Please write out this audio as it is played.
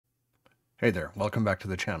Hey there, welcome back to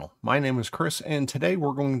the channel. My name is Chris, and today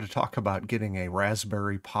we're going to talk about getting a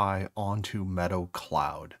Raspberry Pi onto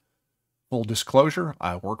Meadow.Cloud. Full disclosure,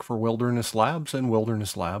 I work for Wilderness Labs, and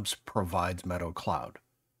Wilderness Labs provides Meadow.Cloud.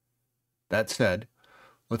 That said,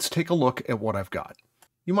 let's take a look at what I've got.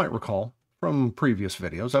 You might recall from previous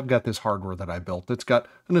videos, I've got this hardware that I built that's got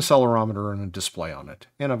an accelerometer and a display on it,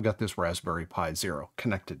 and I've got this Raspberry Pi Zero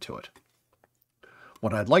connected to it.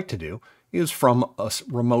 What I'd like to do is from a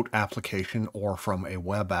remote application or from a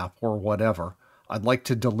web app or whatever, I'd like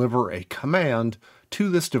to deliver a command to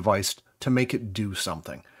this device to make it do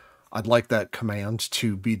something. I'd like that command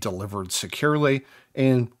to be delivered securely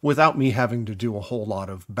and without me having to do a whole lot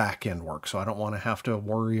of back-end work. So I don't want to have to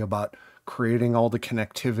worry about creating all the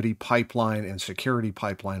connectivity pipeline and security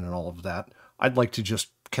pipeline and all of that. I'd like to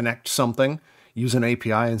just connect something, use an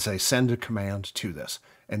API and say, send a command to this.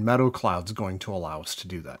 And Meadow.Cloud's going to allow us to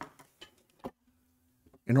do that.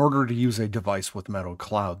 In order to use a device with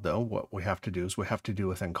Meadow.Cloud, though, what we have to do is we have to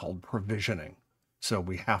do a thing called provisioning. So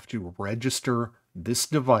we have to register this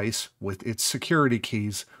device with its security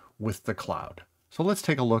keys with the cloud. So let's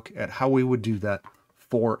take a look at how we would do that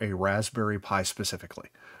for a Raspberry Pi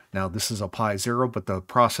specifically. Now, this is a Pi Zero, but the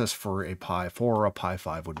process for a Pi 4 or a Pi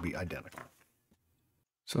 5 would be identical.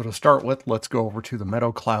 So to start with, let's go over to the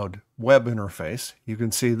Meadow.Cloud web interface. You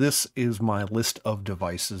can see this is my list of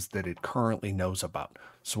devices that it currently knows about.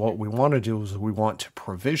 So what we want to do is we want to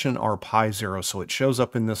provision our Pi Zero so it shows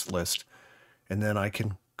up in this list, and then I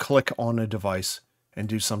can click on a device and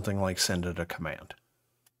do something like send it a command.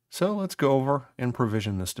 So let's go over and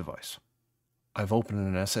provision this device. I've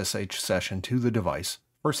opened an SSH session to the device.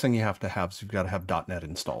 First thing you have to have is you've got to have .NET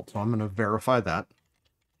installed. So I'm going to verify that.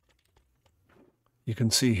 You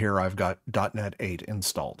can see here I've got .NET 8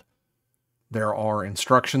 installed. There are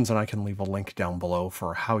instructions, and I can leave a link down below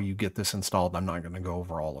for how you get this installed. I'm not going to go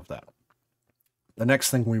over all of that. The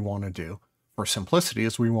next thing we want to do, for simplicity,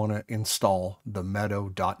 is we want to install the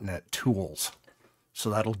Meadow.NET tools. So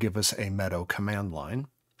that'll give us a Meadow command line.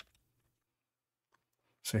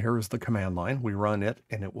 So here is the command line. We run it,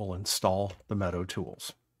 and it will install the Meadow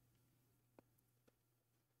tools.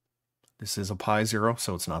 This is a Pi Zero,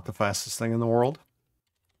 so it's not the fastest thing in the world.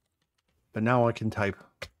 But now I can type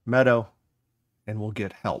Meadow and we'll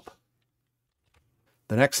get help.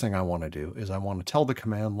 The next thing I want to do is I want to tell the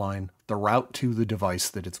command line the route to the device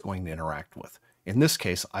that it's going to interact with. In this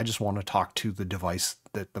case, I just want to talk to the device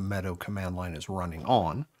that the Meadow command line is running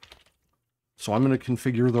on. So I'm going to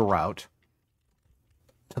configure the route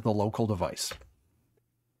to the local device.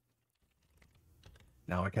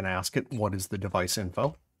 Now I can ask it, what is the device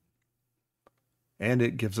info? And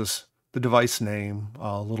it gives us the device name,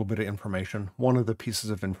 a little bit of information. One of the pieces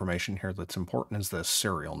of information here that's important is the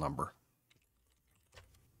serial number.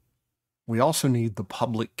 We also need the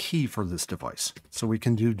public key for this device. So we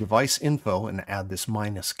can do device info and add this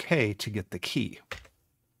 -K to get the key.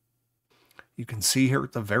 You can see here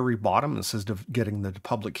at the very bottom, this is getting the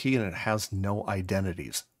public key, and it has no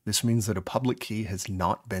identities. This means that a public key has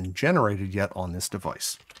not been generated yet on this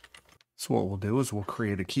device. So what we'll do is we'll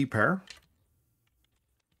create a key pair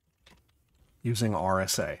using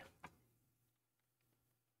RSA.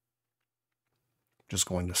 Just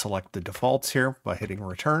going to select the defaults here by hitting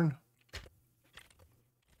return.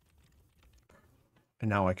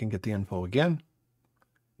 And now I can get the info again.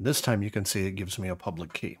 This time you can see it gives me a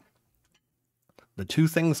public key. The two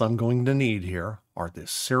things I'm going to need here are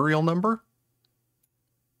this serial number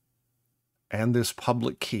and this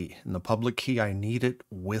public key. And the public key, I need it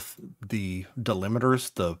with the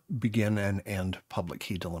delimiters, the begin and end public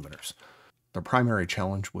key delimiters. The primary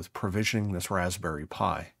challenge with provisioning this Raspberry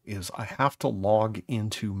Pi is I have to log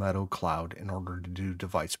into Meadow.Cloud in order to do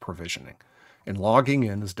device provisioning. And logging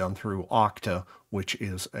in is done through Okta, which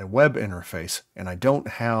is a web interface, and I don't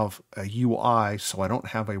have a UI, so I don't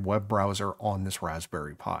have a web browser on this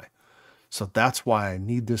Raspberry Pi. So that's why I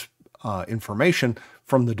need this information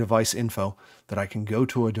from the device info, that I can go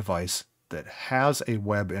to a device that has a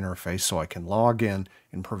web interface so I can log in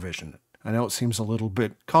and provision it. I know it seems a little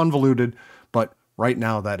bit convoluted, but right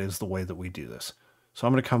now that is the way that we do this. So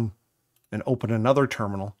I'm going to come and open another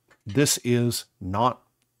terminal. This is not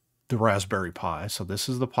the Raspberry Pi, so this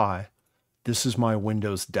is the Pi. This is my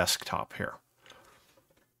Windows desktop here.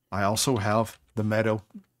 I also have the Meadow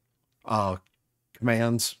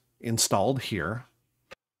commands installed here.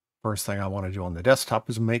 First thing I want to do on the desktop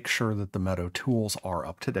is make sure that the Meadow tools are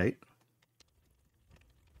up to date.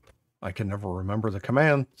 I can never remember the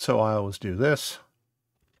command, so I always do this.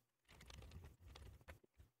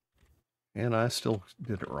 And I still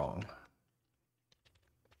did it wrong.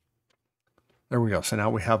 There we go. So now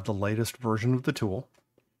we have the latest version of the tool.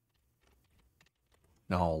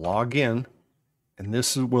 Now I'll log in, and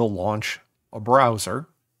this will launch a browser.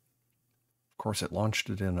 Of course, it launched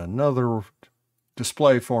it in another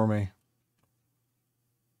display for me.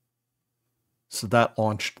 So that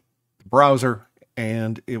launched the browser,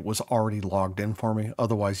 and it was already logged in for me.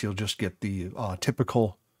 Otherwise, you'll just get the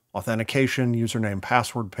typical authentication, username,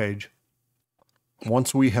 password page.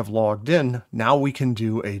 Once we have logged in, now we can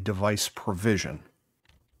do a device provision.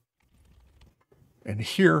 And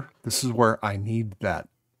here, this is where I need that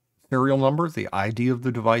serial number, the ID of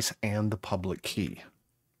the device, and the public key.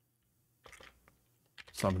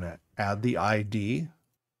 So I'm going to add the ID,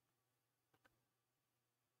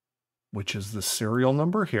 which is the serial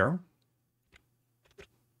number here.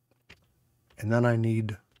 And then I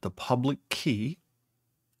need the public key.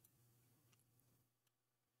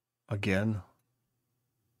 Again,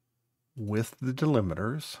 with the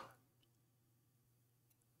delimiters.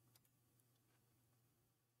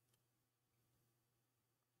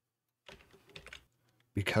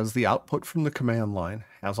 Because the output from the command line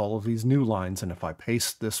has all of these new lines, and if I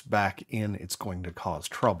paste this back in, it's going to cause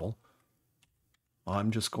trouble.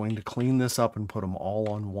 I'm just going to clean this up and put them all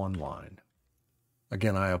on one line.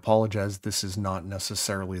 Again, I apologize. This is not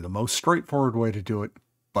necessarily the most straightforward way to do it,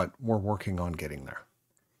 but we're working on getting there.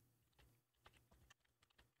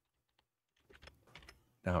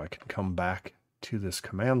 Now I can come back to this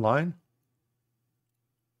command line.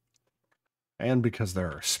 And because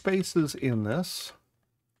there are spaces in this,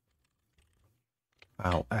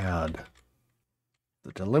 I'll add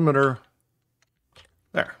the delimiter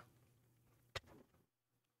there.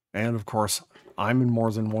 And of course, I'm in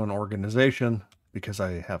more than one organization because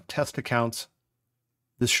I have test accounts.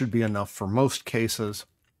 This should be enough for most cases,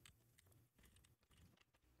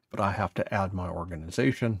 but I have to add my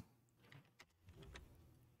organization.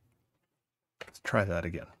 Let's try that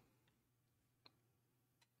again.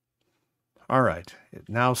 All right, it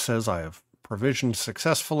now says I have provisioned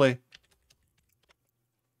successfully.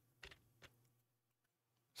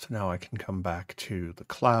 So now I can come back to the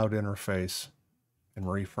cloud interface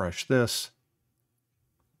and refresh this.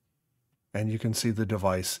 And you can see the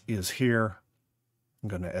device is here. I'm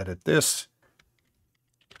going to edit this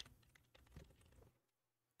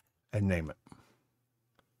and name it.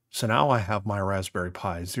 So now I have my Raspberry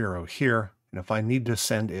Pi Zero here. And if I need to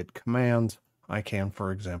send it commands, I can,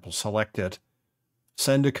 for example, select it,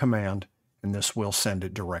 send a command, and this will send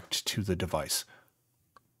it direct to the device.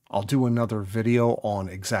 I'll do another video on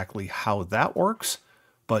exactly how that works,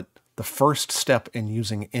 but the first step in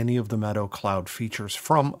using any of the Meadow.Cloud features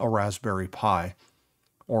from a Raspberry Pi,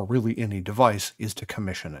 or really any device, is to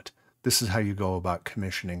commission it. This is how you go about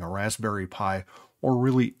commissioning a Raspberry Pi, or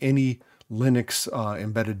really any Linux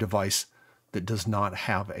embedded device that does not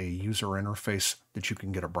have a user interface that you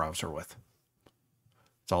can get a browser with.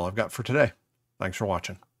 That's all I've got for today. Thanks for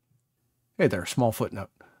watching. Hey there, small footnote.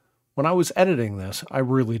 When I was editing this, I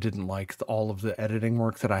really didn't like all of the editing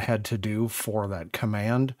work that I had to do for that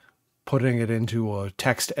command, putting it into a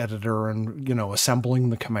text editor and,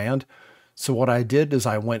 assembling the command. So what I did is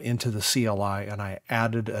I went into the CLI and I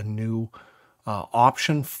added a new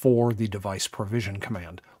option for the device provision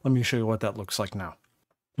command. Let me show you what that looks like now.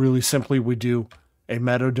 Really simply, we do a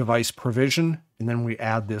Meadow device provision, and then we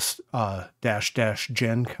add this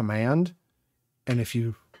 --gen command. And if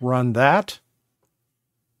you run that,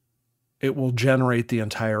 it will generate the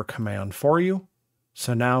entire command for you.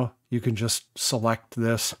 So now you can just select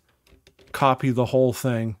this, copy the whole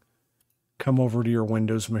thing, come over to your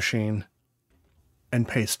Windows machine, and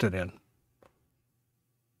paste it in.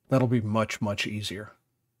 That'll be much, much easier.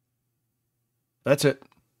 That's it.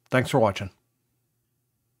 Thanks for watching.